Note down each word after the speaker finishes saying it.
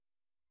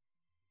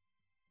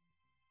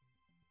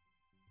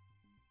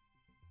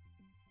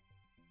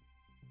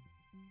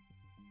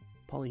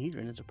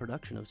Polyhedron is a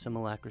production of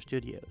Simulacra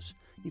Studios.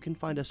 You can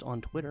find us on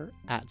Twitter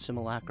at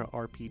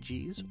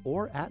SimulacraRPGs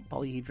or at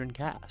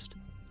PolyhedronCast.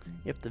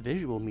 If the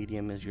visual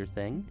medium is your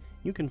thing,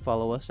 you can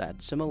follow us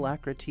at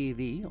Simulacra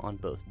TV on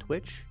both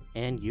Twitch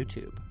and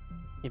YouTube.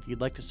 If you'd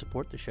like to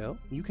support the show,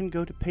 you can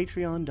go to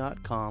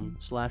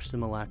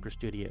patreon.com/Simulacra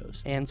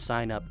Studios and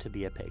sign up to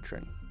be a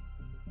patron.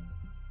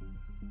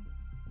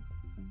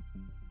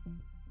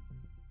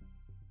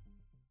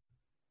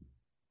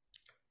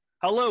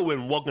 Hello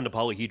and welcome to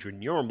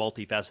Polyhedron, your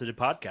multifaceted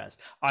podcast.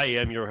 I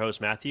am your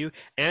host, Matthew,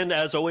 and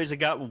as always, I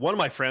got one of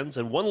my friends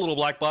and one little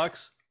black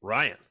box,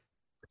 Ryan.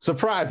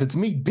 Surprise, it's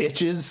me,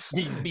 bitches.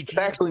 It's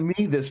actually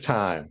me this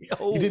time.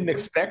 Oh. You didn't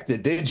expect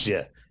it, did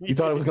you? You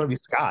thought it was going to be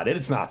Scott.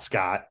 It's not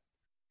Scott.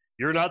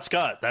 You're not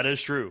Scott. That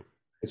is true.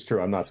 It's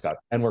true. I'm not Scott.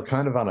 And we're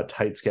kind of on a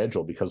tight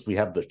schedule because we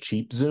have the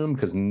cheap Zoom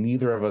because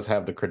neither of us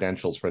have the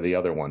credentials for the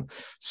other one.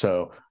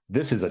 So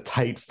this is a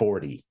tight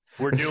 40.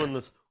 We're doing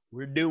this.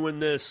 We're doing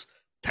this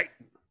tight.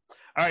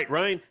 All right,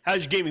 Ryan,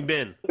 how's your gaming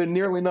been? Been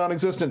nearly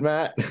non-existent,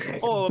 Matt.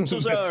 Oh, I'm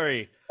so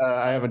sorry.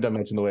 I haven't done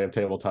much in the way of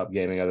tabletop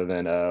gaming other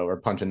than we're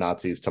punching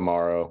Nazis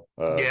tomorrow.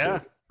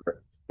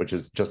 Which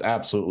is just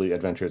absolutely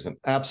adventurous and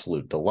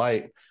absolute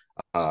delight.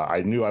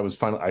 I knew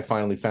I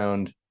finally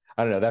found,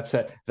 I don't know,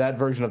 that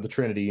version of the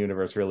Trinity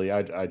universe, really,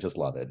 I just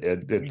love it.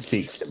 It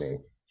speaks to me.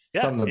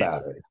 Yeah, something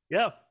about it.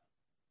 Yeah.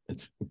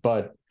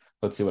 But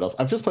let's see what else.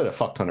 I've just played a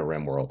fuck ton of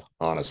RimWorld,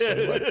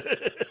 honestly.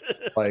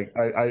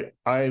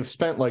 I've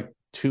spent like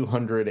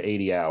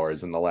 280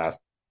 hours in the last,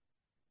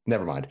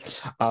 never mind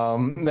how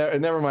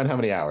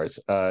many hours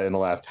in the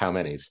last how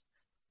many's.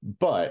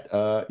 But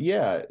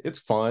yeah, it's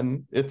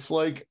fun. It's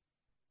like,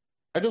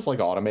 I just like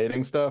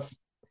automating stuff.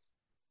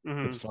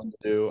 Mm-hmm. It's fun to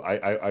do.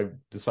 I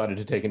decided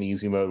to take an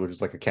easy mode, which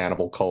is like a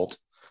cannibal cult.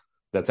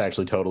 That's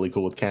actually totally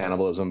cool with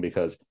cannibalism,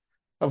 because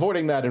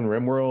avoiding that in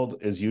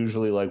RimWorld is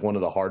usually like one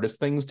of the hardest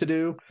things to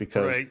do,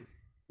 because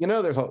you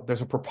know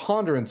there's a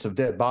preponderance of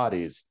dead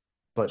bodies,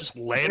 but just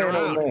lay it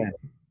around.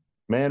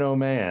 Oh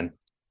man,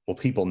 will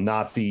people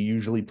not be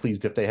usually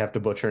pleased if they have to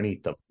butcher and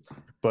eat them?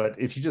 But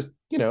if you just,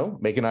 you know,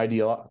 make an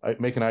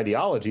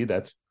ideology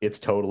that's, it's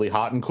totally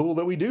hot and cool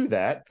that we do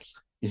that,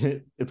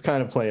 it's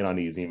kind of playing on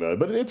easy mode,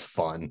 but it's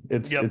fun.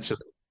 It's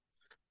just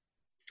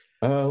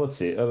let's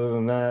see. Other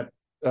than that,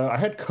 I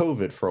had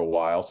COVID for a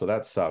while, so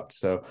that sucked.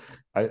 So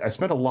I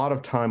spent a lot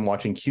of time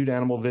watching cute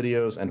animal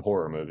videos and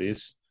horror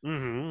movies.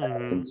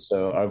 And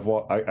so I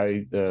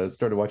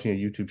started watching a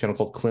YouTube channel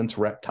called Clint's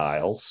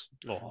Reptiles.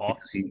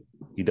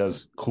 He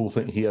does cool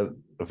things. He has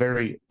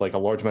a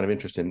large amount of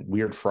interest in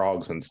weird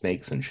frogs and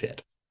snakes and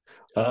shit.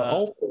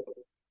 My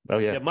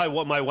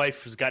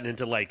wife has gotten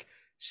into like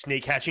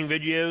snake hatching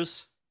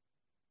videos.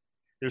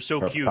 They're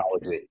so cute.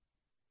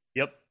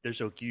 Yep, they're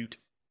so cute.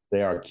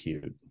 They are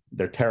cute.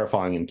 They're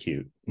terrifying and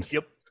cute.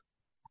 Yep.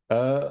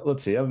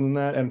 Let's see. Other than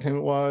that,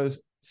 entertainment wise,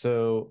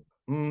 so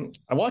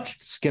I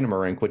watched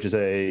Skinamarink, which is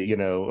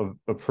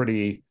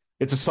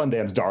it's a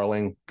Sundance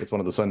darling. It's one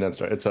of the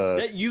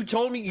Sundance. You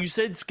told me, you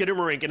said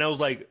Skinamarink, and I was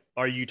like,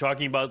 are you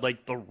talking about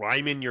like the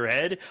rhyme in your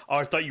head? Or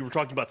I thought you were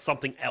talking about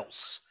something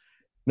else.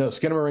 No,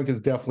 Skinamarink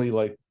is definitely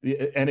like,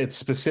 and it's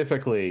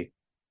specifically,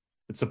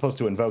 it's supposed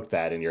to invoke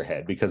that in your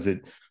head, because the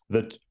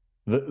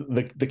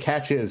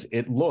catch is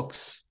it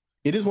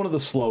is one of the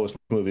slowest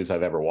movies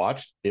I've ever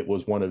watched. It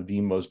was one of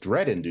the most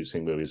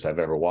dread-inducing movies I've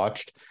ever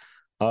watched.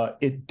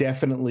 It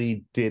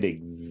definitely did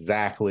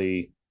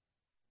exactly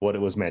what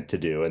it was meant to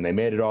do, and they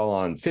made it all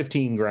on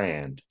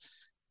 $15,000,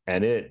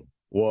 and it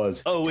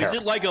was terrible. Is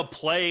it like a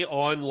play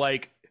on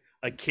like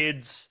a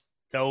kid's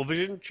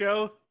television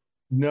show?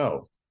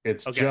 No,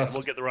 it's just,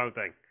 we'll get the wrong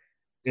thing.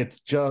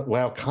 It's just,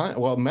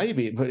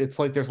 maybe, but it's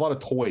like there's a lot of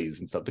toys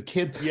and stuff.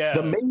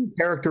 The main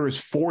character is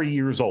 4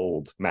 years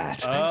old,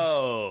 Matt.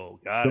 Oh,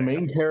 got it. The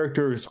main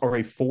characters are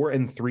a 4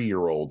 and 3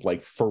 year old,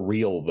 like for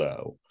real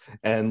though,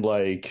 and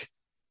like,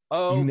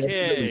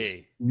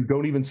 okay, you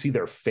don't even see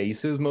their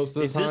faces most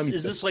of the time.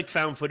 Is this like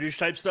found footage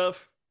type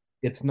stuff?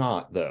 It's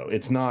not though.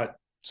 It's not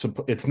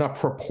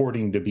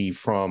purporting to be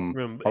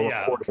from a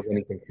report of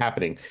anything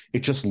happening. It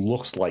just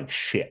looks like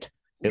shit.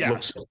 It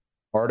looks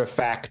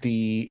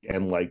artifacty,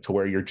 and like to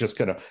where you're just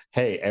gonna,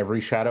 hey, every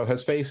shadow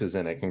has faces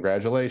in it.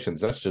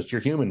 Congratulations. That's just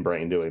your human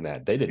brain doing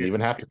that. They didn't even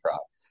have to try.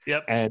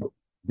 Yep. And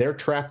they're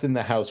trapped in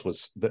the house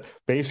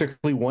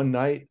basically one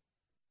night,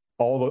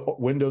 all the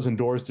windows and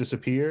doors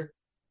disappear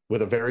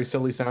with a very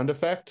silly sound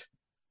effect,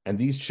 and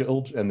these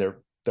children and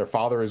their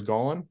father is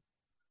gone.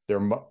 Their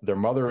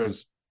mother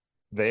is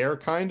there,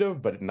 kind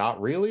of, but not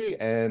really.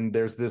 And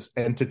there's this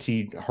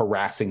entity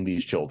harassing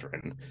these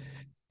children.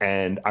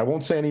 And I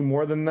won't say any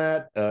more than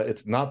that.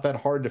 It's not that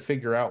hard to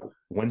figure out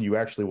when you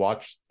actually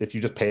watch. If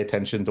you just pay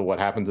attention to what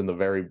happens in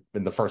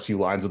the first few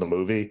lines of the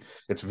movie,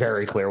 it's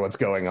very clear what's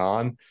going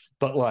on.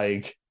 But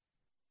like,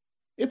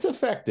 it's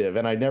effective,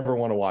 and I never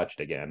want to watch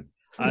it again.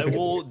 I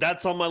will.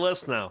 That's on my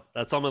list now.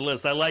 That's on my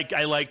list. I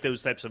like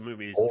those types of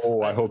movies.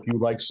 Oh, I hope you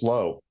like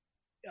slow.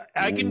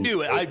 I can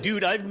do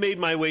it. I've made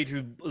my way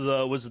through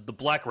the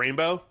Black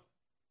Rainbow?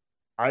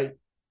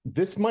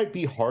 This might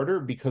be harder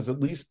because at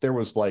least there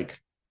was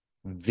like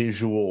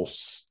visual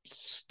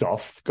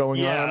stuff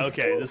going on. Yeah,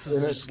 okay. This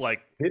is just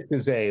like this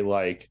is a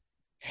like,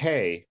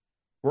 hey,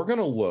 we're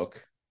gonna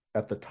look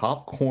at the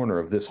top corner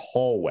of this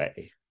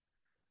hallway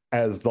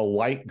as the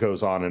light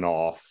goes on and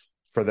off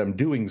for them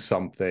doing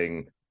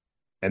something,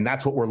 and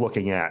that's what we're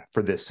looking at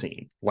for this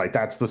scene. Like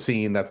that's the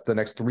scene. That's the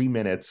next 3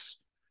 minutes.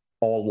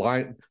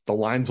 The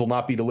lines will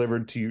not be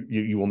delivered to you.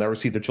 You will never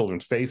see the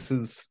children's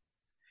faces.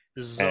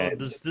 this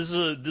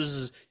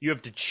is you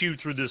have to chew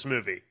through this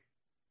movie.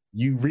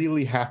 You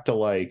really have to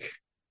like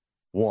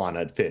want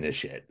to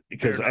finish it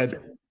because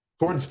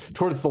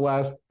towards the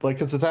last, like,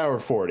 because it's hour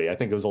 40, I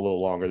think it was a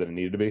little longer than it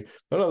needed to be.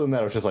 But other than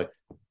that, I was just like,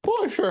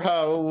 boy, sure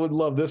how would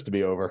love this to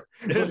be over.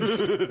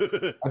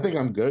 Like, I think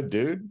I'm good,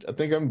 dude. I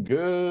think I'm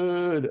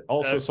good.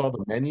 Also saw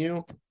the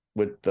menu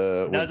with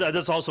the.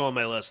 That's also on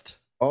my list.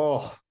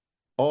 Oh,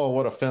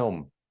 what a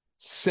film!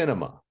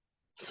 Cinema.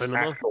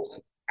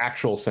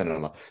 Actual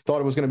cinema.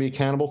 Thought it was going to be a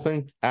cannibal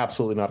thing.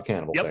 Absolutely not a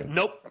cannibal thing.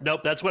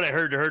 Nope. That's what I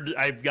heard.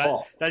 I've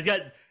got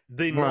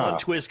the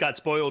non-twist got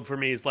spoiled for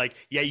me. It's like,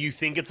 yeah, you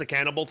think it's a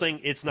cannibal thing.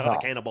 It's not a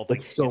cannibal thing.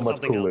 It's so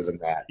much cooler than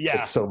that.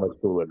 Yeah. It's so much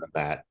cooler than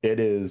that. It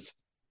is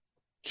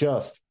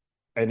just,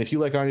 and if you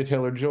like Anya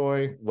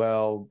Taylor-Joy,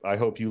 well, I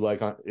hope you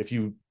like,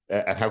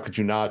 how could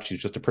you not? She's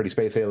just a pretty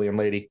space alien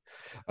lady.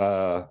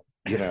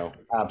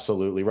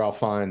 Absolutely. Ralph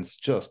Fiennes,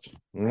 just,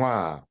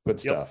 good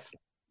stuff.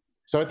 Yep.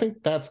 So I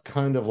think that's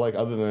kind of like,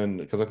 other than,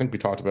 because I think we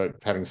talked about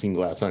having seen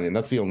Glass Onion,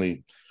 that's the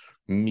only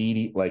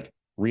meaty, like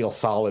real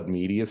solid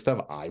media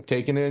stuff I've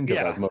taken in,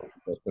 because I've mostly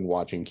been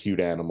watching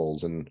cute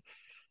animals and,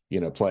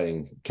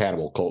 playing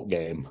Cannibal Cult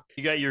game.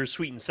 You got your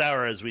sweet and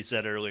sour, as we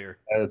said earlier.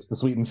 It's the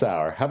sweet and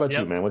sour. How about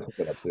you, man? What you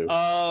been up to?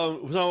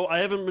 So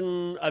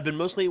I've been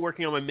mostly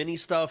working on my mini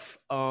stuff,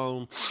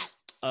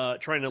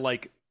 trying to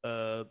like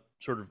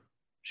sort of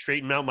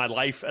straighten out my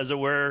life, as it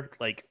were,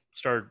 like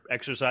start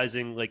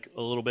exercising like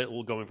a little bit,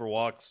 going for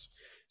walks,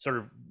 sort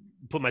of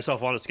put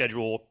myself on a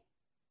schedule.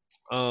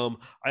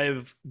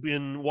 I've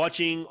been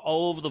watching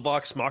all of the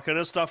Vox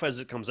Machina stuff as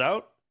it comes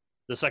out,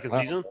 the second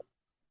season.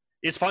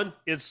 It's fun.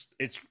 It's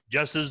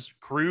just as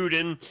crude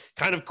and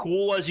kind of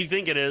cool as you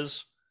think it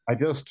is.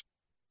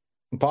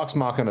 Vox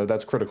Machina,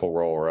 that's Critical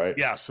Role, right?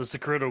 Yes, it's the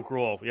Critical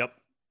Role. Yep.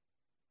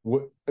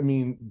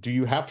 Do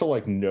you have to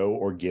like know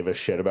or give a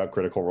shit about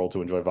Critical Role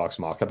to enjoy Vox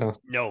Machina?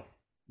 No,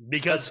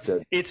 because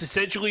it's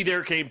essentially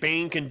their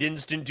campaign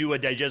condensed into a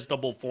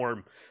digestible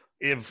form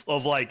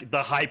of like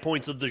the high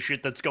points of the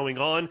shit that's going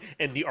on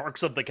and the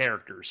arcs of the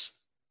characters.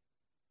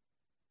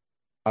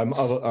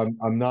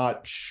 I'm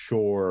not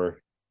sure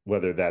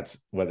whether I'll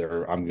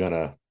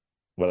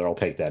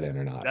take that in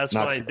or not. That's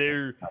not fine.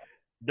 Sure.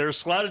 They're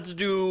slotted to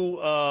do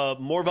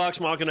more Vox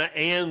Machina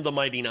and the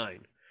Mighty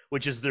Nine,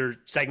 which is their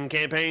second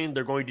campaign.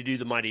 They're going to do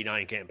the Mighty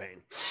Nine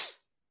campaign.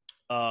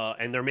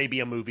 And there may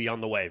be a movie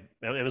on the way.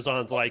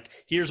 Amazon's like,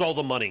 here's all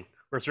the money.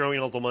 We're throwing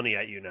all the money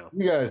at you now.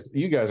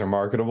 You guys are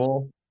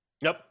marketable.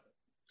 Yep.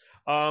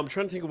 I'm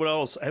trying to think of what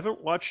else. I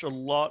haven't watched a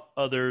lot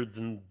other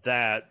than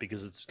that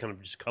because it's kind of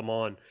just come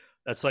on.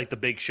 That's like the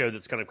big show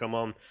that's kind of come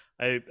on.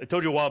 I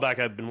told you a while back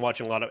I've been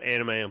watching a lot of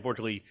anime.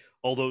 Unfortunately,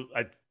 although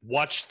I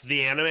watched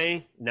the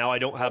anime, now I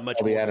don't have much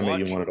more the anime to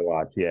watch. You wanted to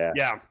watch, yeah.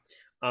 Yeah.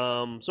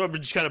 So I've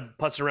been just kind of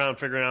putzing around,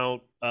 figuring out,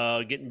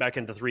 getting back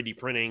into 3D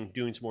printing,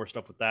 doing some more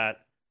stuff with that.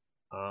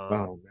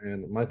 Oh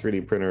man, my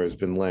 3D printer has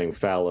been laying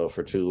fallow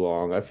for too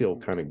long. I feel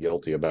kind of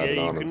guilty about it.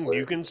 Honestly,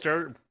 you can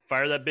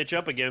fire that bitch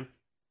up again.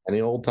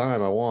 Any old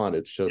time I want.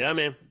 It's just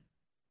man.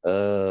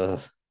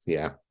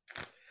 Yeah.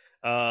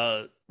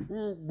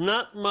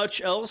 Not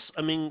much else.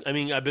 I mean,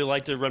 I'd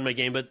like to run my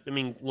game, but I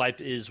mean, life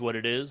is what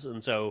it is,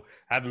 and so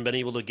I haven't been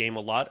able to game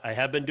a lot. I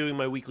have been doing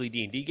my weekly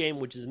D&D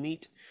game, which is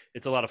neat.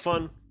 It's a lot of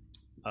fun.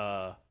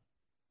 A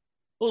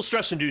little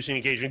stress-inducing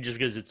occasionally, just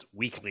because it's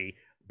weekly,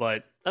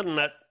 but other than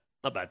that,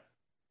 not bad.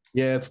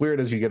 Yeah, it's weird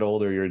as you get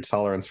older, your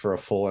tolerance for a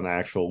full and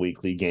actual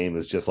weekly game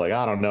is just like,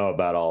 I don't know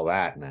about all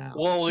that now.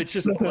 Well, it's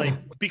just like,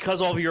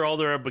 because all of your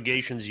other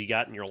obligations you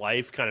got in your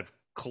life kind of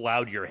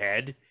cloud your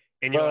head,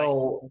 and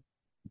you're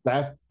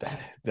that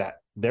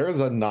there is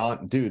a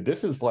dude,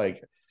 this is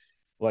like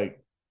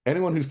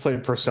anyone who's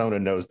played Persona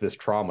knows this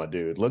trauma,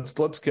 dude. Let's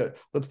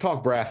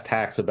talk brass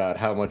tacks about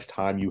how much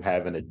time you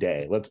have in a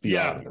day. Let's be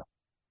honest.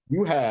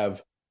 You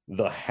have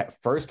the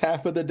first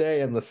half of the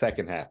day and the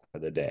second half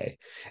of the day,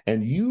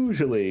 and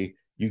usually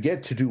you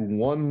get to do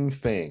one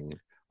thing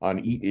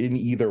in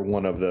either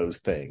one of those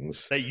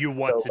things that you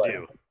want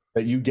to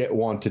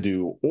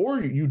do,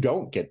 or you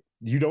don't get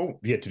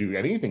to do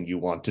anything you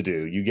want to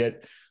do. You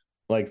get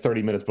like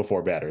 30 minutes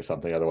before bed or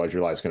something, otherwise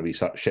your life's going to be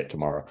shit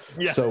tomorrow.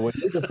 So when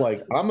you're just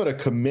like, I'm going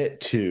to commit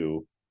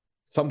to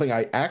something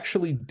I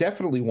actually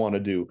definitely want to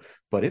do,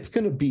 but it's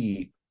going to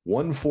be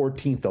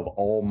 1/14 of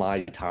all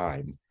my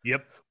time.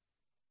 Yep.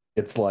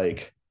 It's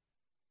like,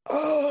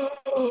 oh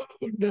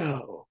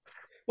no.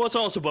 Well, it's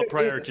also about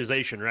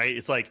prioritization, right?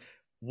 It's like,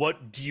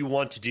 what do you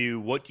want to do?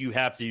 What do you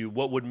have to do?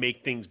 What would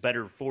make things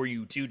better for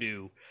you to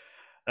do?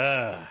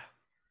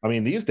 I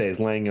mean, these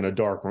days, laying in a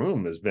dark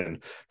room has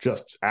been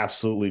just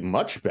absolutely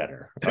much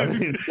better. I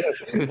mean,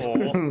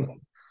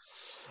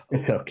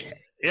 Okay.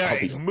 All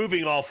right,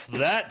 moving off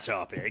that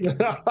topic,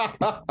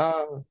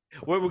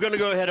 we're going to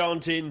go ahead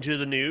on into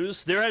the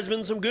news. There has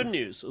been some good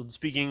news.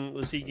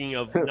 Speaking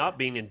of not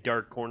being in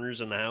dark corners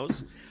in the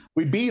house,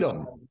 we beat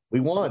them.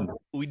 We won.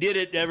 We did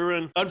it,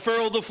 everyone.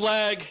 Unfurl the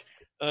flag.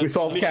 We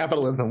solved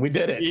capitalism. We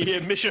did it. Yeah,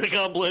 mission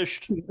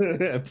accomplished.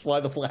 Fly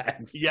the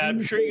flags. Yeah,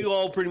 I'm sure you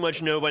all pretty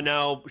much know by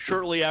now.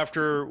 Shortly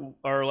after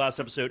our last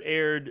episode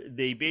aired,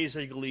 they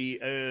basically,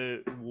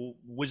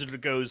 Wizard of the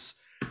Coast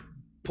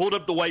pulled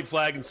up the white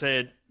flag and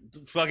said,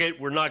 fuck it,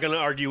 we're not going to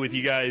argue with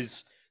you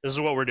guys. This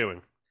is what we're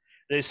doing.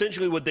 And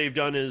essentially what they've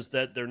done is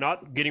that they're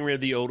not getting rid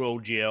of the old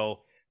OGL.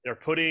 They're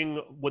putting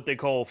what they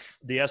call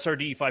the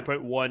SRD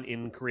 5.1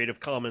 in Creative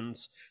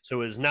Commons.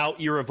 So it is now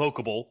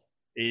irrevocable.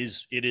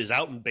 It is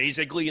out and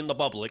basically in the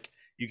public.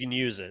 You can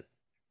use it.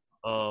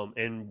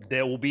 And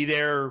they will be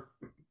there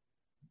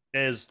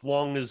as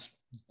long as,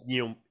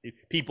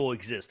 people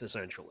exist,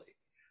 essentially.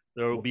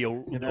 There will be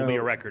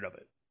a record of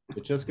it.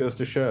 It just goes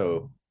to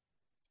show,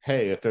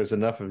 hey, if there's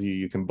enough of you,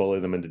 you can bully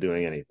them into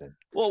doing anything.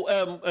 Well,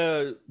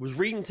 was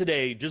reading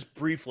today just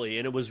briefly,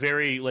 and it was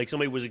very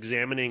somebody was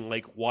examining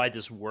why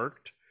this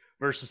worked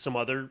versus some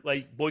other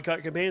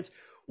boycott campaigns.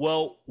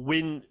 Well,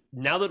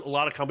 now that a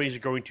lot of companies are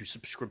going to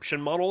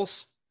subscription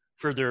models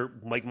for their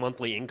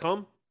monthly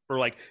income, for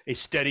a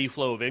steady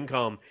flow of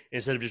income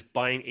instead of just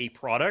buying a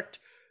product,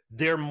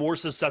 they're more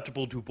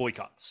susceptible to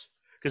boycotts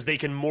because they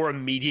can more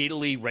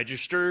immediately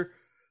register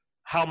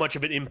how much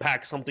of an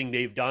impact something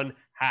they've done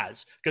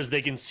has, because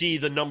they can see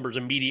the numbers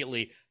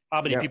immediately.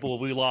 How many people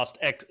have we lost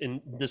X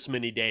in this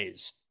many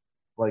days?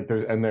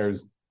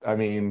 There's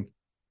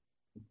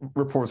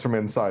reports from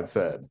inside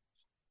said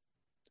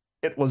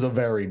it was a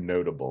very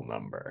notable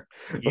number.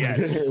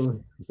 Yes.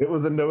 It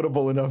was a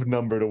notable enough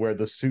number to where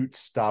the suit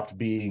stopped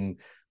being,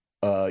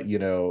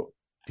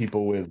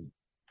 people with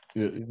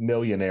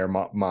millionaire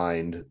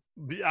mind.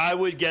 I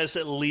would guess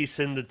at least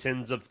in the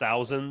tens of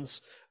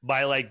thousands.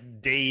 By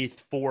day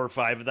 4 or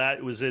 5 of that,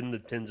 it was in the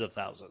tens of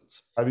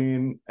thousands.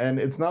 And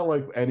it's not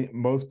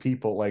most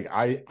people,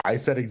 I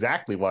said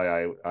exactly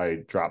why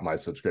I dropped my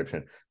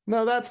subscription.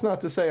 No, that's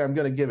not to say I'm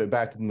going to give it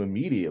back to them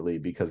immediately,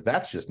 because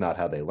that's just not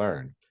how they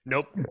learn.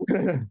 Nope.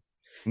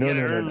 No,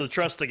 earn the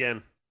trust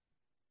again.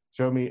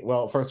 Show me.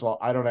 Well, first of all,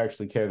 I don't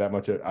actually care that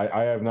much.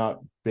 I have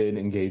not been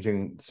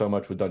engaging so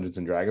much with Dungeons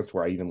and Dragons to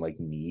where I even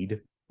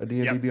need a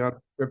D&D Beyond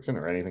subscription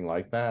or anything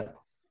like that.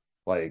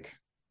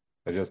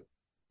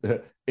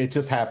 It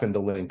just happened to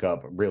link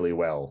up really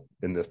well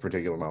in this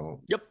particular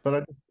moment. Yep.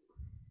 But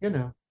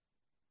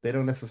they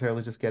don't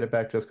necessarily just get it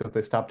back just because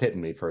they stopped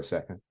hitting me for a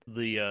second.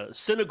 The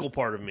cynical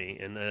part of me,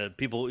 and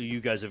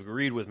you guys have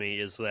agreed with me,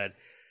 is that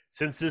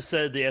since this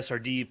said the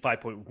SRD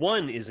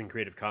 5.1 is in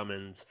Creative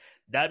Commons,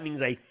 that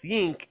means I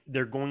think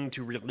they're going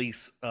to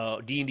release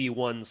D&D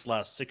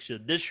 1/6th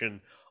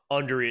edition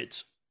under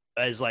it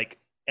as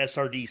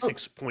SRD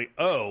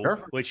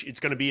 6.0, which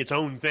it's going to be its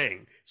own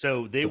thing.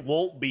 So they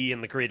won't be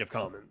in the Creative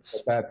Commons.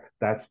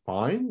 That's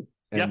fine.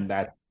 And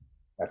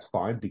that's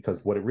fine,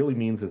 because what it really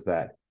means is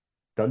that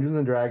Dungeons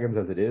and Dragons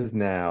as it is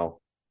now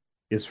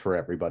is for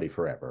everybody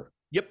forever.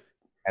 Yep.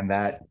 And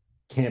that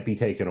can't be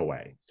taken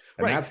away.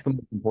 And that's the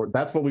most important.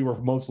 That's what we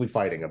were mostly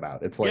fighting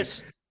about.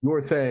 It's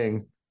you're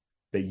saying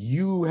that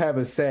you have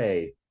a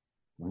say,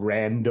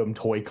 random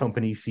toy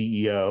company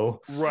CEO,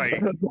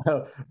 right,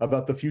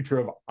 about the future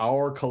of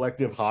our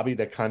collective hobby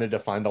that kind of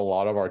defined a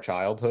lot of our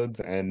childhoods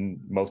and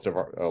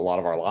a lot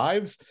of our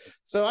lives.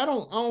 So I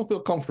don't feel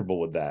comfortable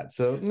with that.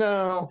 So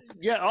no.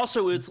 Yeah.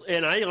 Also,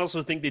 and I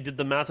also think they did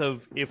the math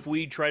of, if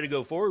we try to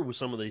go forward with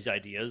some of these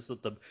ideas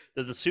that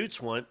the suits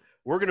want,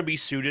 we're going to be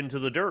sued into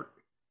the dirt.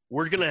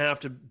 We're going to have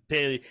to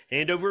pay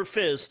hand over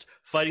fist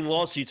fighting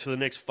lawsuits for the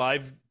next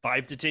 5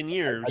 to 10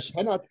 years.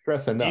 I cannot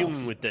stress enough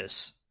dealing with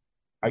this.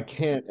 I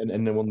can't,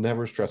 and I will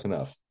never stress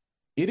enough.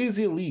 It is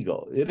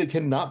illegal. It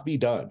cannot be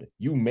done.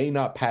 You may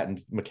not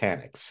patent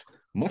mechanics,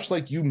 much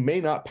like you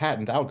may not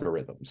patent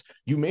algorithms.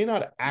 You may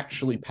not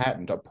actually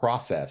patent a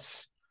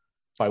process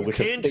by which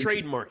you can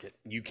trademark it.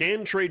 You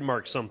can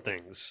trademark some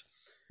things,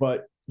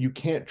 but you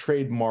can't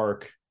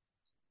trademark.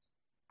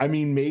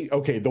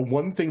 The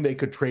one thing they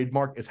could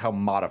trademark is how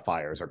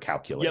modifiers are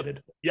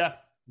calculated. Yep.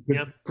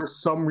 Yeah. For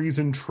some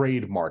reason,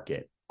 trademark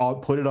it. I'll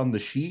put it on the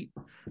sheet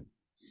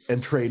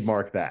and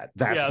trademark that.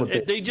 That's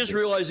what they just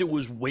realized it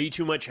was way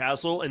too much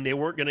hassle, and they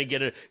weren't going to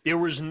get it.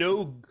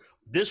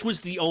 This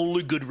was the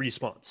only good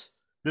response.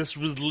 This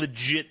was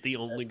legit the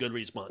only good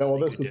response. Well,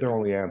 this was their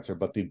only answer,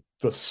 but the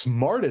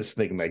smartest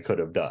thing they could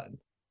have done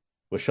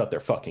was shut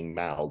their fucking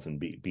mouths and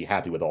be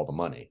happy with all the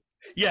money.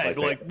 Yeah,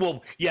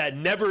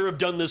 never have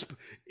done this.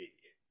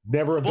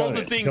 Never have done all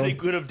the things they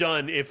could have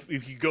done if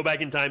you go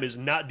back in time is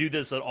not do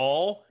this at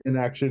all.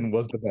 Inaction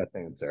was the best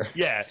answer.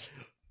 Yeah,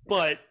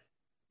 but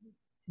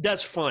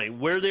that's fine.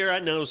 Where they're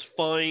at now is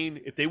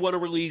fine. If they want to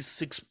release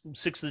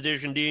sixth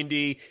edition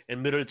D&D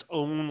and mid its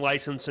own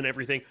license and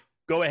everything,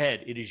 go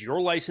ahead. It is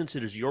your license.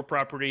 It is your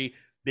property.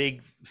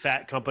 Big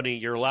fat company.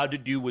 You're allowed to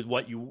do with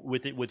what you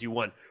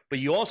want, but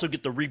you also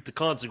get to reap the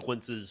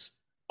consequences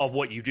of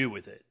what you do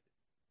with it.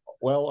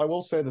 Well, I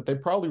will say that they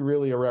probably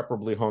really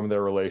irreparably harmed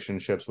their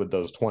relationships with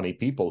those 20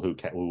 people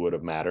who would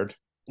have mattered.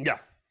 Yeah.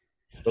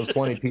 Those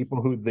 20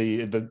 people who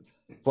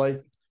it's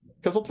like,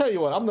 because I'll tell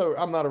you what,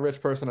 I'm not a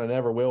rich person. I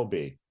never will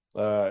be.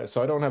 So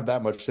I don't have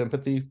that much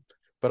sympathy.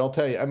 But I'll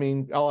tell you, I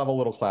mean, I'll have a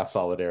little class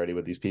solidarity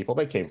with these people.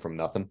 They came from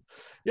nothing.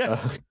 Yeah.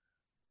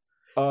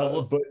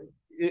 But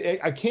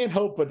I can't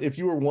help but if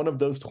you were one of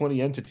those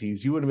 20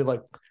 entities, you would be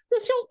like,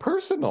 this feels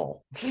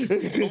personal. A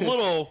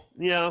little,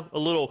 yeah, a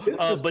little.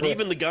 But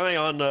even the guy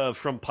on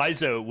from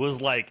Paizo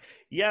was like,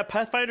 yeah,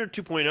 Pathfinder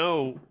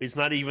 2.0 is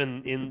not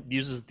even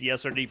uses the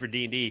SRD for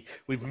D&D.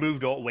 We've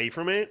moved away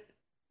from it.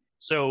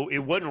 So it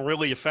wouldn't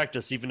really affect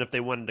us even if they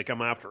wanted to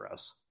come after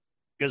us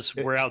because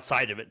we're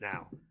outside of it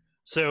now.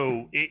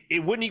 So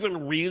it wouldn't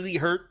even really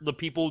hurt the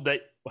people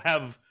that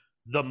have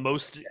the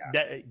most,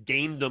 that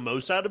gained the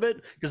most out of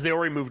it because they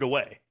already moved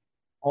away.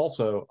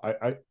 Also,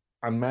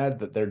 I'm mad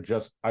that they're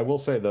just. I will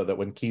say though that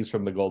when Keys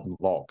from the Golden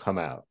Vault come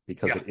out,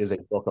 because it is a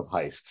book of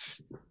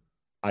heists,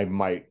 I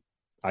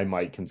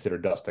might consider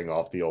dusting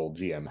off the old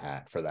GM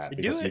hat for that.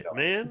 Do it,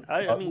 man.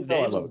 I mean,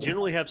 they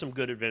generally have some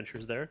good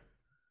adventures there.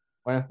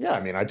 Well, yeah.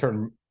 I mean, I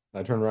turned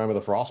Rime of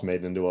the Frost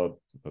Maiden into a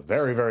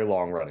very, very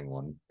long running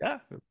one. Yeah,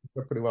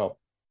 pretty well.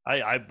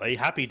 I would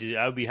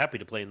be happy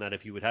to play in that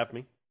if you would have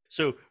me.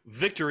 So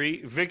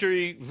victory,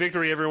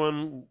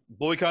 everyone.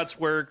 Boycotts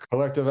work.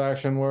 Collective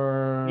action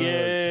work.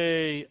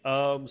 Yay.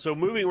 So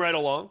moving right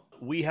along,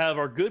 we have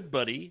our good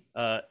buddy,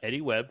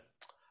 Eddie Webb,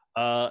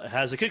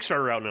 has a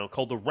Kickstarter out now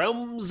called The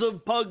Realms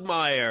of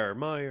Pugmire.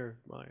 Meyer.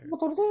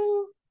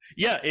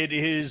 Yeah, it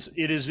is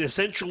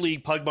essentially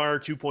Pugmire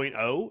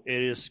 2.0.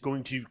 It is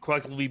going to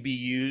collectively be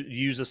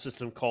use a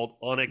system called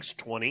Onyx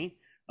 20.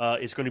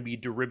 It's going to be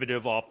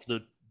derivative off the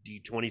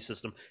D20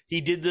 system.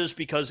 He did this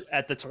because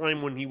at the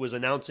time when he was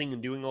announcing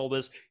and doing all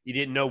this, he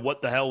didn't know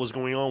what the hell was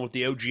going on with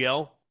the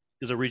OGL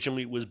because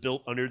originally it was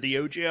built under the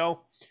OGL.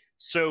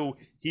 So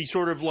he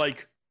sort of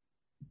like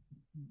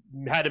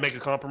had to make a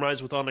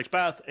compromise with Onyx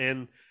Path,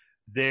 and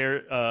they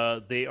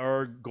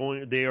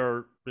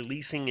are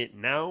releasing it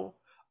now.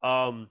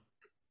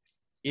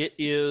 It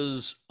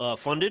is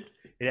funded.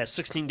 It has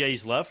 16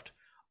 days left.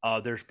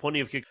 There's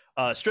plenty of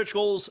stretch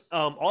goals.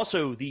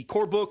 Also, the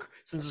core book,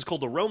 since it's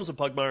called The Realms of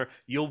Pugmire,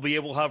 you'll be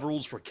able to have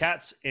rules for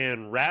cats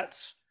and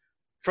rats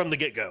from the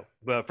get-go,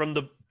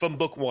 from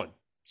book one.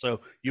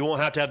 So you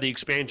won't have to have the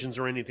expansions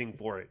or anything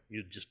for it.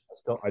 You just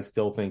I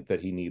still think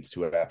that he needs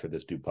to, after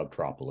this, do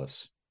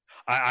Pugtropolis.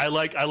 I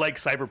like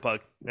Cyberpug.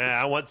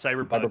 I want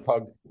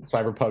Cyberpug.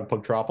 Cyberpug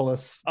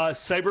Pugtropolis.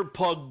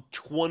 Cyberpug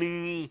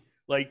 20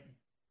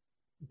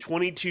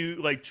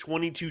 22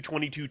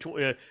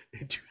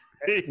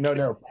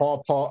 No,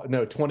 paw.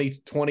 No, 20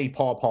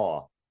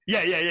 paw.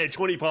 Yeah,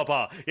 20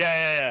 paw.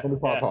 Yeah. 20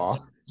 paw.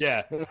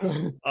 Yeah.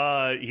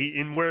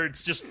 In where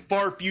it's just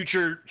far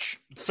future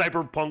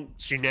cyberpunk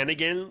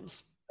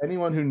shenanigans.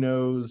 Anyone who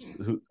knows,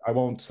 I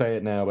won't say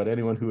it now, but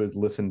anyone who has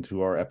listened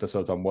to our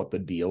episodes on what the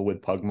deal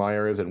with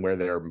Pugmire is and where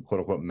their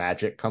quote unquote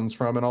magic comes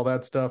from and all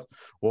that stuff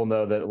will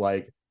know that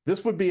like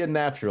this would be a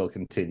natural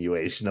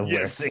continuation of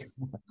where things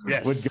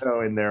would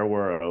go in their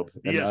world.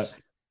 And,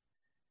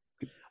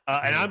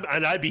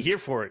 and I'd be here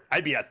for it.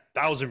 I'd be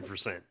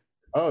 1,000%.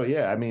 Oh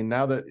yeah, I mean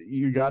now that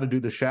you got to do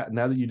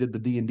now that you did the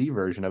D&D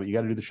version of it, you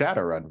got to do the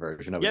Shadowrun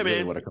version of it. Yeah, man.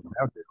 Really what it comes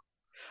down to.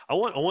 I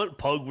want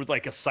Pug with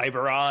like a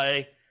cyber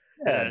eye,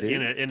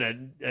 in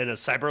a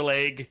cyber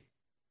leg,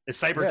 a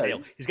cyber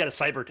tail. He's got a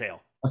cyber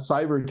tail. A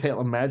cyber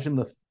tail. Imagine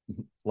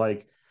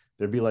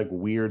there'd be like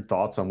weird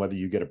thoughts on whether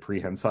you get a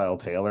prehensile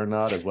tail or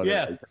not, as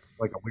whether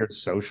like a weird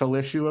social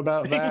issue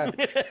about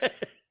that.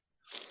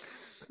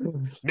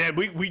 Man,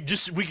 we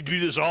could do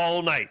this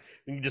all night.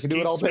 We can just keep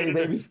do it all day,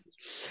 baby.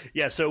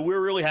 Yeah, so we're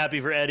really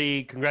happy for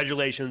Eddie.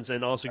 Congratulations,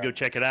 and also go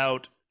check it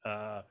out.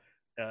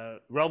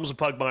 Realms of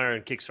Pugmire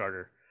and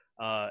Kickstarter.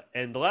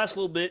 And the last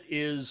little bit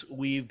is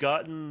we've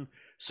gotten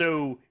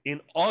so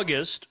in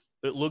August.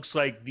 It looks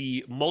like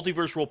the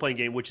Multiverse role-playing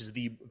game, which is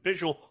the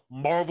official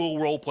Marvel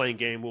role-playing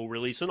game, will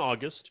release in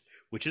August,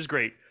 which is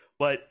great.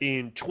 But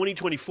in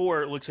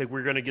 2024, it looks like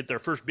we're going to get their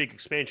first big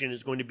expansion.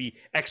 Is going to be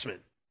X-Men.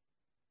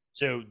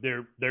 So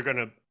they're going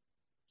to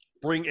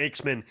bring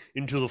X-Men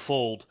into the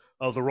fold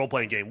of the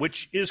role-playing game,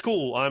 which is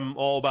cool. I'm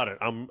all about it.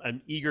 I'm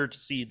eager to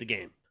see the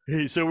game.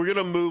 So we're going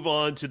to move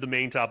on to the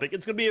main topic.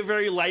 It's going to be a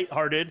very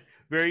lighthearted,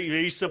 very,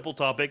 very simple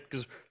topic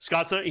because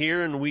Scott's not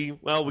here, and we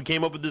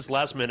came up with this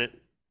last minute.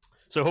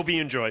 So hope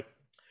you enjoy.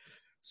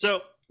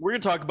 So we're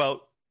going to talk about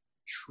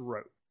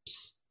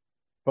tropes.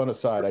 Fun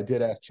aside, I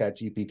did ask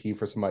ChatGPT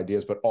for some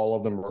ideas, but all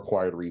of them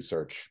required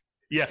research.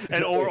 Yeah,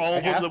 or all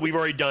of them that we've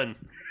already done.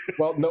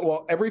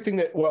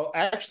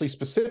 Actually,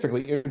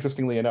 specifically,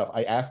 interestingly enough,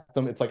 I asked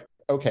them, it's like,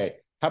 okay,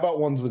 how about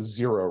ones with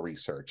zero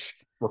research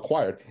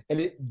required?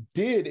 And it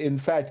did, in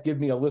fact, give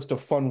me a list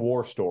of fun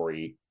war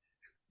story,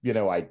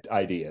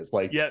 ideas,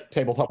 like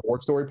tabletop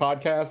war story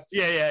podcasts.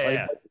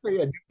 Yeah.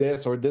 Do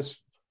this or this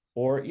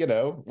Or,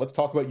 let's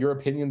talk about your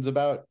opinions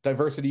about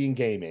diversity in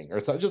gaming, or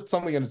it's not just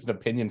something that's an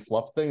opinion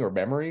fluff thing or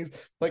memories.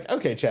 Like,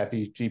 okay,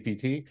 Chappy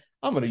GPT,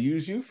 I'm going to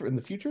use you for in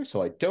the future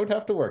so I don't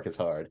have to work as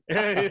hard.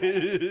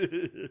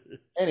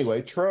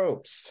 Anyway,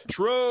 tropes.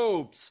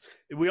 Tropes.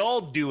 We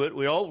all do it.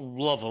 We all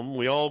love them.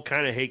 We all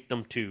kind of hate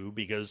them too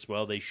because,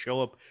 well, they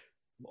show up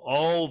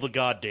all the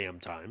goddamn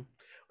time.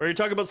 We're going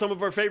to talk about some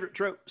of our favorite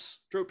tropes.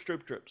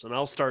 Tropes. And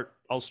I'll start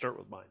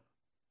with mine.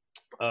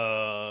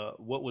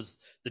 What was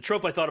the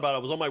trope I thought about? I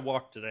was on my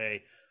walk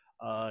today.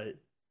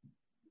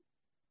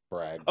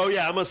 Brag. Oh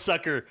yeah, I'm a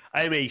sucker.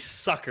 I am a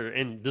sucker,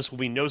 and this will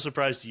be no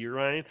surprise to you,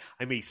 Ryan.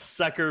 I'm a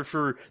sucker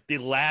for the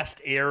last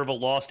heir of a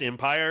lost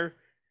empire,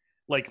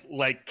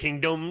 like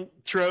kingdom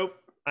trope.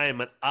 I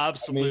am an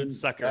absolute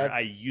sucker.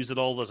 I use it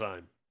all the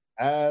time.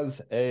 As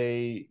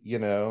a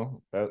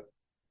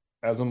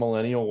as a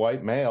millennial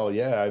white male,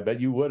 yeah, I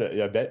bet you would.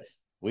 I bet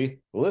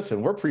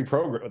we're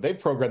pre-programmed. They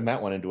programmed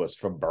that one into us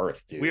from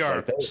birth, dude. We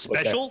are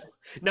special.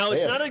 Now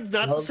it's not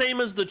the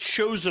same as the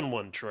chosen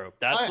one trope.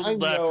 That's I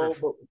know,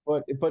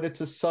 but it's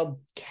a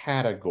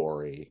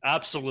subcategory.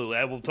 Absolutely,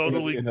 I will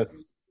totally.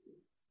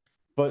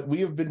 But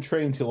we have been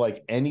trained to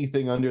like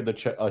anything under the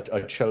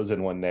a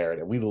chosen one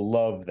narrative. We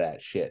love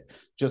that shit.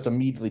 Just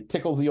immediately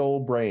tickles the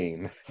old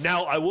brain.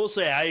 Now, I will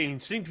say I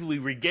instinctively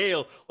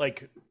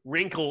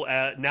wrinkle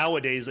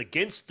nowadays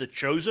against the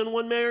chosen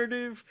one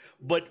narrative.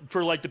 But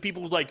for like the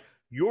people like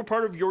your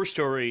part of your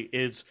story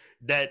is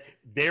that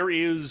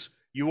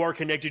you are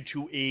connected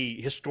to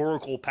a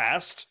historical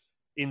past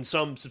in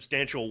some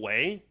substantial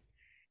way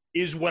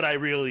is what I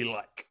really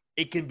like.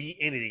 It can be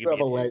anything. You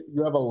have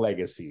a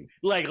legacy.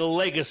 Like a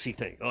legacy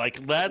thing.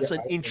 Like that's an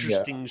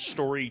interesting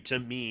story to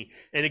me.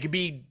 And it could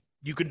be,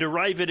 you could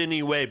derive it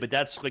any way, but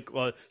that's like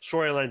a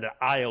storyline that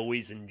I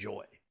always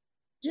enjoy.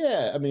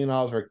 Yeah, I mean,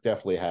 Osric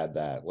definitely had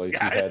that. Like,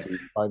 that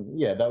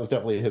was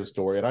definitely his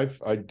story, and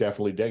I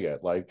definitely dig it.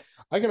 Like,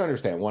 I can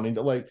understand wanting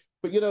to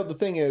but the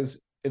thing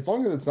is, as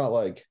long as it's not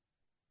like,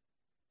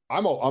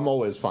 I'm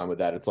always fine with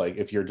that. It's like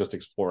if you're just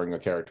exploring a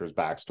character's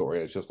backstory,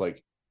 it's just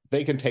like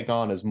they can take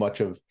on as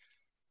much of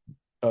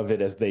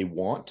it as they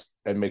want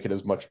and make it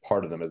as much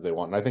part of them as they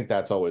want. And I think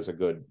that's always a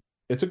good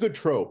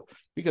trope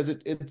because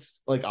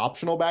it's like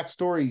optional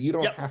backstory. You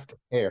don't have to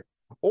care.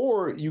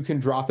 Or you can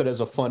drop it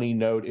as a funny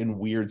note in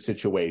weird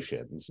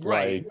situations.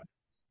 Right.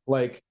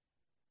 Like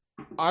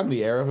I'm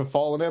the heir of a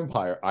fallen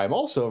empire. I'm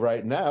also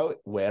right now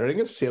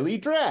wearing a silly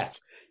dress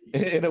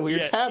in a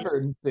weird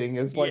tavern thing.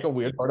 It's like a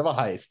weird part of a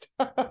heist.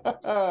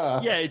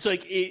 Yeah, it's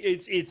like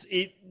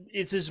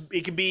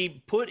it can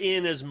be put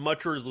in as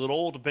much or as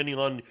little depending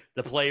on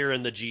the player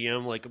and the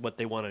GM, like what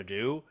they want to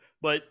do.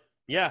 But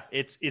yeah,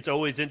 it's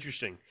always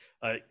interesting.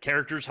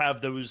 Characters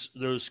have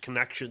those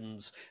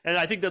connections, and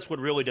I think that's what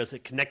really does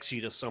it. Connects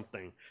you to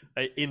something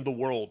in the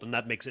world, and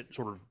that makes it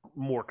sort of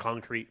more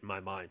concrete in my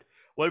mind.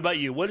 What about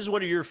you? What is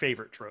one of your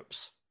favorite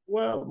tropes?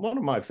 Well, one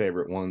of my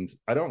favorite ones,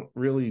 I don't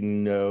really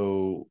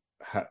know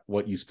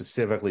what you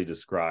specifically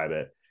describe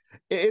it.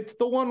 It's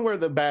the one where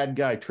the bad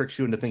guy tricks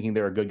you into thinking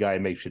they're a good guy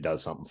and makes you do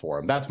something for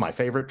him. That's my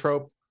favorite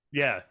trope.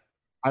 Yeah.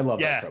 I love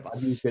that trope.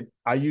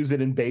 I use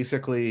it in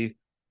basically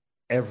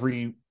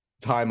every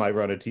time I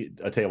run a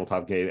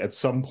tabletop game. At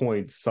some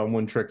point,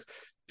 someone tricks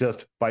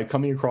just by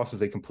coming across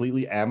as a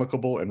completely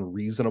amicable and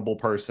reasonable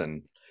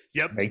person.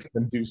 Yep. Makes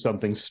them do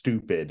something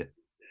stupid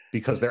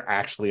because they're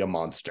actually a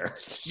monster.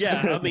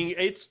 Yeah, I mean,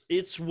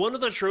 it's one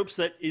of the tropes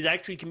that is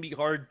actually can be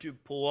hard to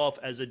pull off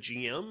as a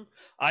GM.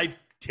 I've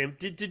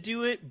tempted to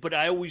do it, but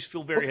I always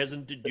feel very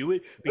hesitant to do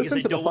it because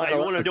I don't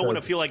want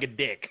to feel like a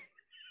dick.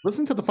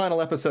 Listen to the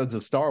final episodes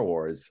of Star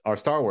Wars, our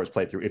Star Wars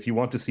playthrough, if you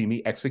want to see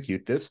me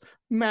execute this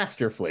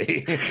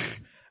masterfully.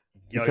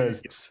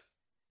 because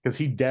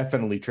he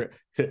definitely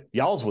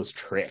y'all's was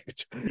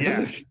tricked.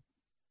 Yeah.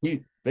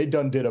 They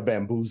done did a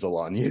bamboozle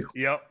on you.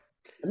 Yep.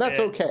 And that's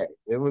okay.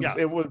 It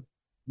was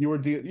you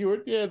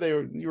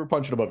were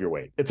punching above your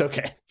weight. It's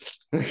okay.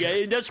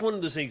 Yeah, that's one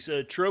of the things.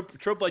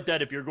 Trope like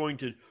that, if you're going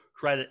to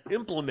try to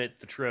implement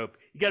the trope,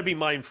 you got to be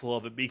mindful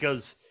of it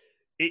because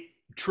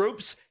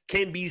tropes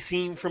can be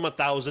seen from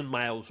 1,000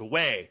 miles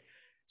away.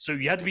 So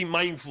you have to be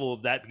mindful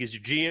of that because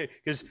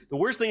because the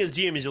worst thing as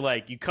GM is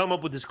you come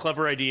up with this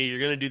clever idea, you're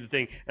going to do the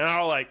thing, and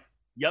I'm all like,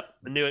 "Yep,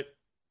 I knew it."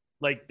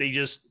 Like they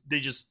just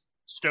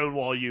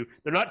stonewall you.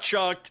 They're not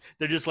shocked.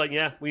 They're just like,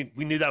 "Yeah, we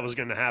knew that was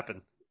going to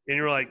happen," and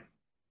you're like,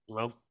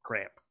 "Well,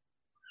 crap."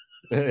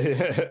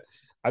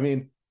 I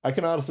mean, I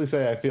can honestly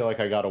say I feel like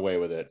I got away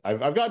with it.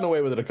 I've gotten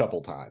away with it a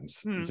couple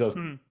times.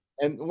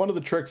 And one of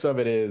the tricks of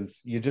it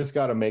is you just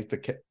got to make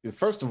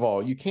first of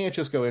all, you can't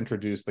just go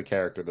introduce the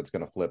character that's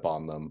going to flip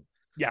on them.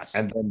 Yes.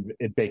 And then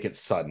make it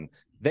sudden.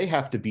 They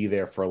have to be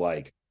there for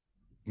like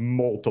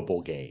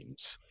multiple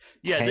games.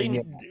 Yeah. If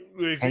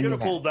you're going to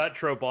pull that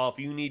trope off,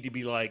 you need to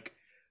be like,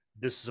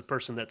 this is a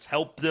person that's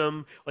helped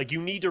them. Like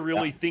you need to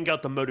really think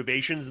out the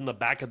motivations in the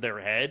back of their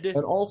head.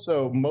 And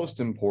also, most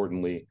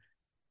importantly,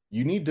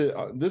 you need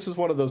to this is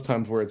one of those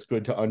times where it's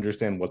good to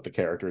understand what the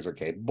characters are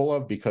capable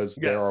of, because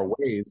there are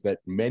ways that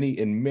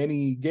in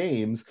many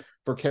games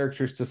for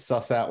characters to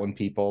suss out when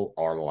people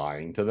are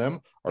lying to them,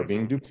 or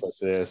being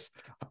duplicitous,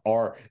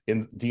 or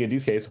in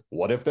D&D's case,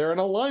 what if they're in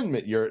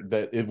alignment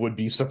that it would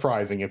be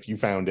surprising if you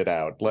found it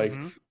out, like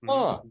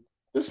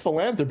this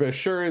philanthropist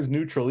sure is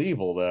neutral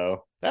evil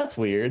though, that's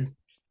weird.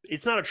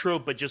 It's not a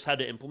trope, but just how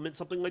to implement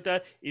something like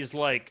that is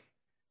like,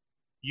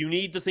 you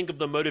need to think of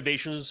the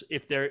motivations.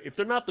 If they're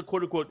not the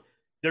quote unquote,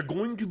 they're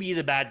going to be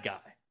the bad guy,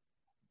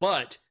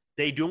 but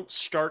they don't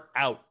start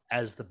out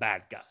as the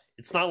bad guy.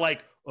 It's not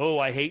like, oh,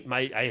 I hate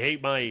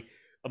my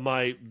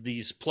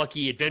these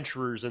plucky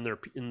adventurers and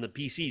in the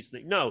PCs.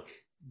 No,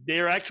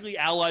 they're actually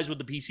allies with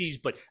the PCs,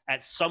 but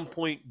at some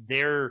point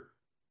their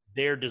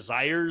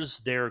desires,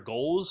 their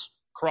goals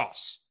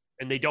cross,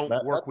 and they don't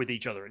work with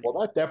each other anymore.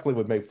 Well, that definitely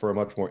would make for a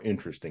much more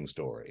interesting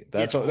story.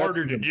 It's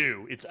harder to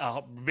do. It's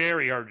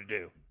very hard to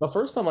do. The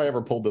first time I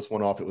ever pulled this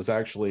one off, it was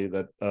actually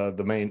that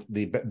the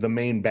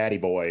main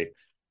baddie boy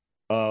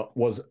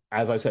was,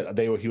 as I said,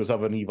 he was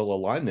of an evil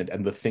alignment,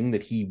 and the thing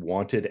that he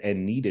wanted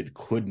and needed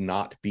could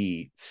not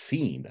be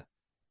seen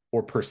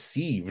or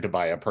perceived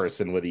by a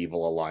person with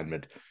evil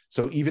alignment.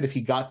 So even if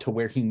he got to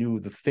where he knew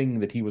the thing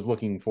that he was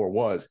looking for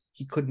was,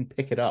 he couldn't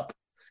pick it up,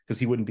 because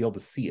he wouldn't be able to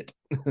see it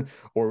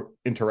or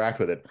interact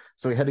with it.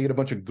 So he had to get a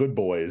bunch of good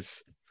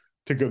boys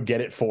to go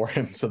get it for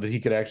him so that he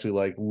could actually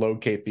like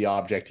locate the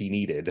object he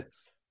needed.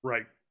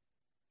 Right.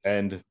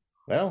 And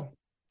well,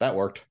 that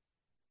worked.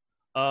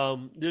 A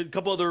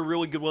couple other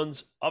really good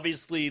ones.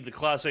 Obviously, the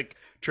classic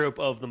trope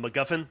of the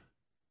MacGuffin.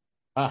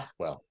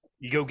 Well,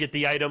 you go get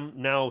the item.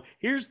 Now,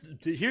 here's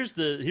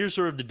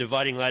sort of the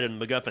dividing line in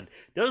the MacGuffin.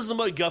 Does the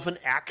MacGuffin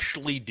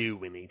actually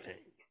do anything?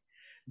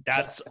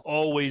 That's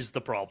always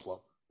the problem.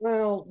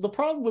 Well, the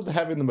problem with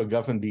having the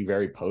MacGuffin be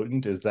very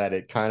potent is that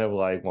it kind of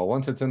like, well,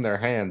 once it's in their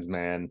hands,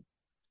 man,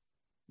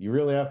 you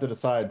really have to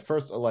decide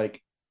first, like,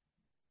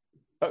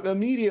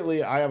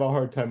 immediately I have a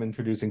hard time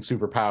introducing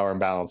superpower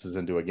imbalances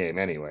into a game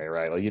anyway,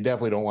 right? Like, you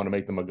definitely don't want to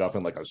make the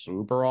MacGuffin like a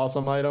super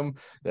awesome item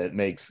that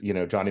makes,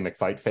 Johnny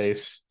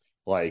McFightface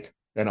like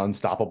an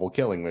unstoppable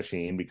killing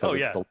machine, because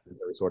it's the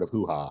sort of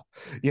hoo-ha,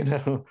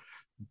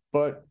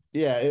 But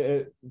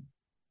yeah,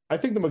 I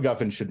think the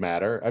MacGuffin should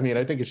matter. I mean,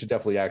 I think it should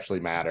definitely actually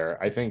matter.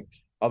 I think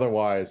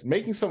otherwise,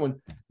 making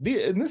someone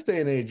in this day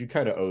and age, you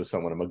kind of owe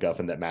someone a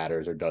MacGuffin that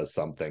matters or does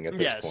something at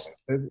this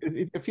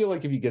point. I feel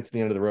like if you get to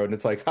the end of the road and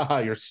it's like, haha,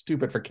 you're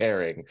stupid for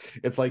caring.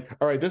 It's like,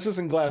 all right, this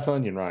isn't Glass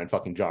Onion, Ryan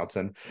fucking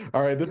Johnson.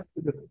 All right, this is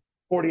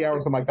 40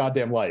 hours of my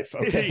goddamn life.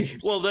 Okay.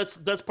 Well, that's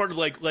part of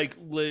like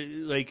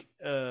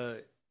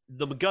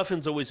the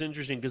MacGuffin's always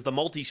interesting, because the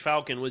Maltese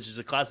Falcon, which is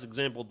a classic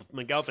example of the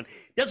MacGuffin,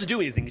 doesn't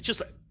do anything.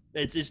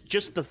 It's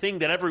just the thing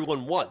that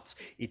everyone wants.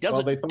 It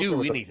doesn't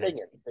do anything.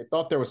 They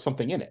thought there was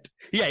something in it.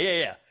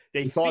 Yeah.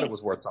 They thought it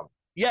was worth something.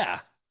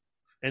 Yeah.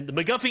 And the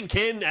MacGuffin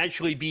can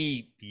actually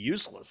be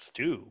useless,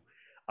 too.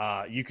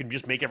 You can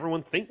just make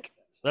everyone think.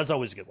 So that's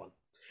always a good one.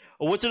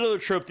 What's another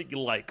trope that you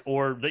like,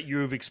 or that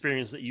you've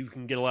experienced that you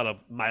can get a lot of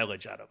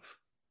mileage out of?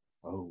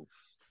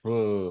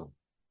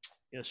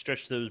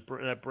 Stretch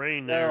that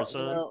brain there,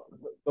 son.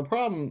 The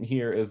problem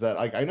here is that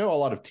I know a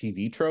lot of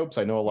TV tropes.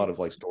 I know a lot of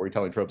like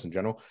storytelling tropes in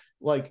general.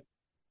 Like,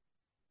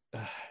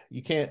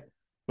 you can't,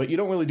 but you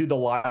don't really do the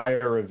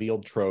liar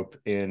revealed trope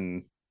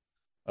in.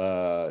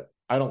 I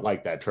don't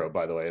like that trope,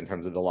 by the way, in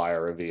terms of the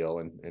liar reveal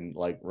and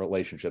like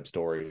relationship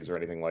stories or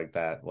anything like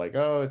that. Like,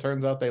 oh, it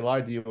turns out they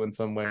lied to you in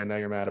some way, and now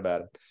you're mad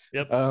about it.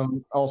 Yep.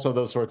 Also,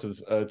 those sorts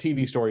of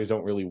TV stories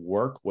don't really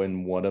work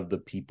when one of the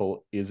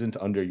people isn't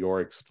under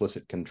your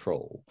explicit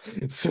control.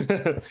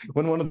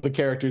 When one of the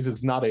characters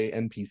is not a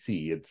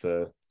NPC, it's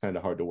kind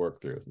of hard to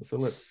work through. So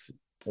let's.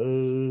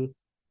 I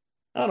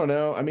don't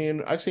know. I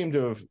mean, I seem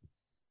to have.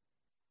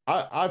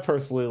 I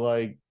personally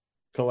like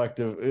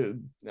collective,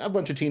 a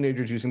bunch of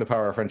teenagers using the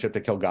power of friendship to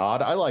kill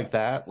God. I like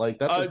that. Like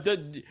that's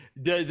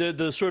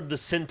the sort of the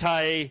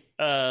Sentai.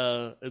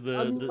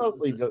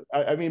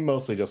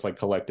 Mostly just like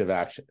collective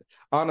action.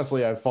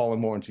 Honestly, I've fallen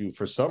more into,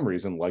 for some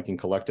reason, liking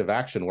collective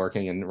action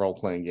working in role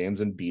playing games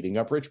and beating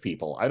up rich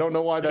people. I don't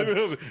know why that's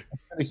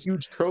a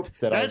huge trope.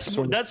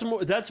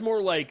 That's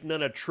more like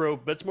not a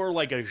trope. That's more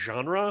like a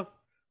genre.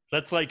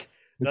 That's like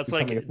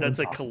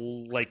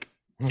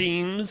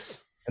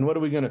themes. And what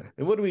are we gonna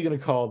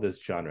call this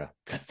genre?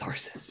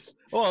 Catharsis.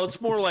 Well, it's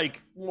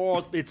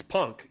it's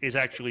punk is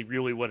actually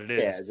really what it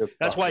is. Yeah,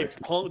 that's why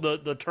punk,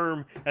 the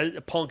term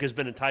punk has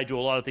been tied to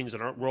a lot of things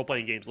in our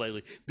role-playing games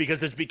lately,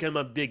 because it's become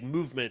a big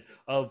movement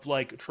of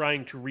like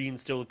trying to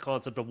reinstill the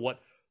concept of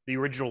what the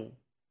original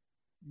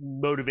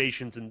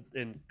motivations and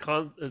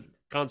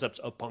concepts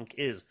of punk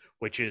is,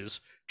 which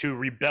is to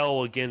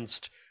rebel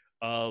against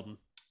the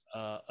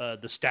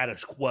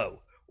status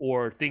quo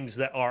or things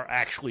that are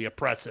actually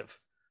oppressive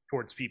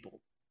towards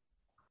people.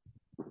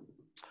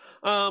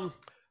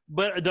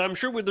 But I'm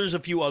sure there's a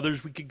few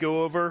others we could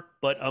go over,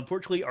 but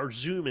unfortunately our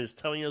Zoom is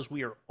telling us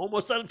we are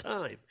almost out of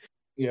time.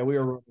 Yeah, we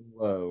are running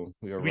low.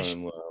 We are We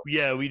running low.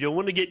 Yeah, we don't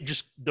want to get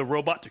just the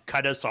robot to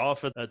cut us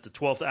off at the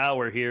 12th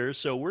hour here,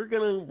 so we're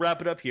going to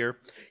wrap it up here.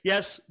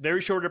 Yes,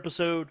 very short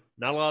episode,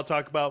 not a lot to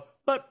talk about,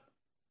 but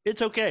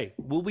it's okay.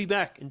 We'll be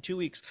back in 2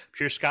 weeks. I'm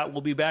sure Scott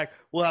will be back.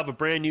 We'll have a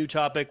brand new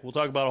topic. We'll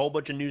talk about a whole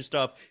bunch of new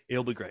stuff.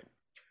 It'll be great.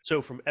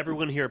 So from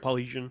everyone here at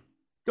Polyhedron,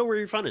 go where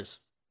your fun is.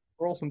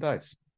 Roll some dice.